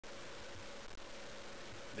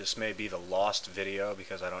This may be the lost video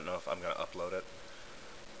because I don't know if I'm going to upload it.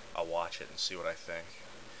 I'll watch it and see what I think.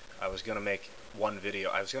 I was going to make one video.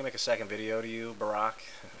 I was going to make a second video to you, Barack.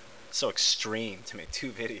 It's so extreme to make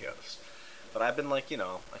two videos. But I've been like,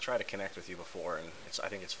 I try to connect with you before, and I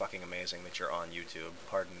think it's fucking amazing that you're on YouTube.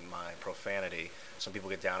 Pardon my profanity. Some people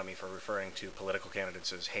get down on me for referring to political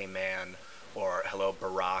candidates as "Hey man," or "Hello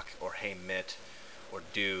Barack," or "Hey Mitt," or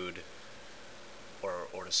 "Dude," or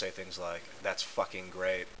to say things like "That's fucking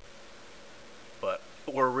great." But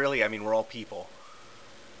we're all people.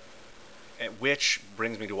 And which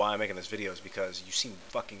brings me to why I'm making this video, is because you seem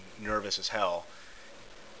fucking nervous as hell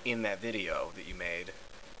in that video that you made.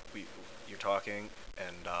 You're talking,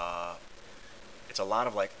 and it's a lot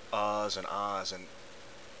of like uhs and ahs, and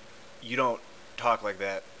you don't talk like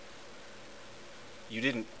that. You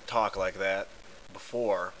didn't talk like that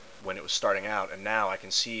before when it was starting out, and now I can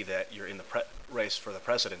see that you're in the race for the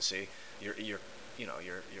presidency. You're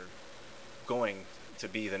going to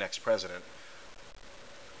be the next president,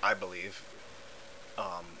 I believe.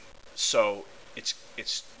 So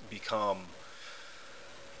it's become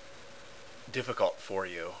difficult for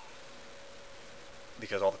you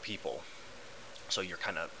because all the people. So you're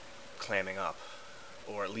kind of clamming up,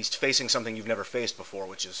 or at least facing something you've never faced before,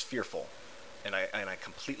 which is fearful. And I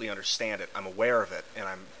completely understand it. I'm aware of it, and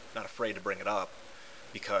I'm not afraid to bring it up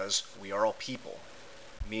because we are all people.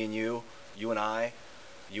 Me and you and I,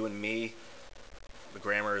 you and me. The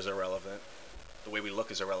grammar is irrelevant. The way we look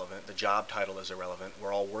is irrelevant. The job title is irrelevant.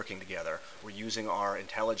 We're all working together. We're using our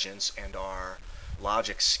intelligence and our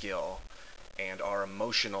logic skill and our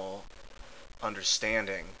emotional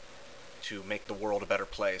understanding to make the world a better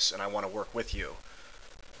place. And I want to work with you.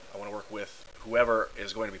 I want to work with whoever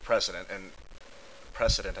is going to be president. And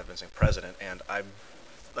I've been saying president. And I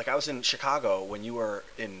was in Chicago when you were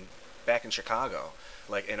back in Chicago.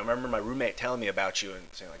 And I remember my roommate telling me about you and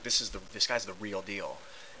saying this guy's the real deal.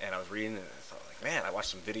 And I was reading it and I thought, man, I watched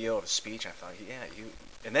some video of a speech and I thought, yeah, you.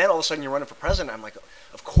 And then all of a sudden you're running for president. I'm like,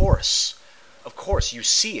 of course, you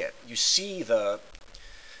see it. You see the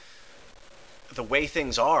way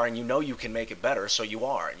things are, and you can make it better. So you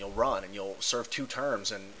are, and you'll run, and you'll serve 2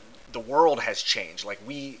 terms, and the world has changed.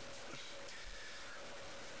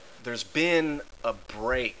 There's been a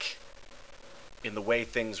break in the way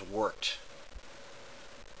things worked.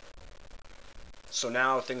 So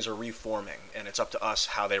now things are reforming, and it's up to us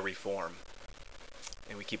how they reform.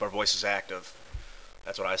 And we keep our voices active.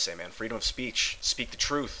 That's what I say, man. Freedom of speech. Speak the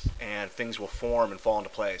truth, and things will form and fall into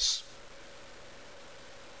place.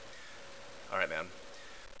 Alright, man.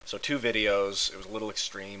 So 2 videos. It was a little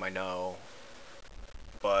extreme, I know.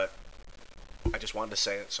 But I just wanted to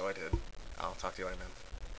say it, so I did. I'll talk to you later, man.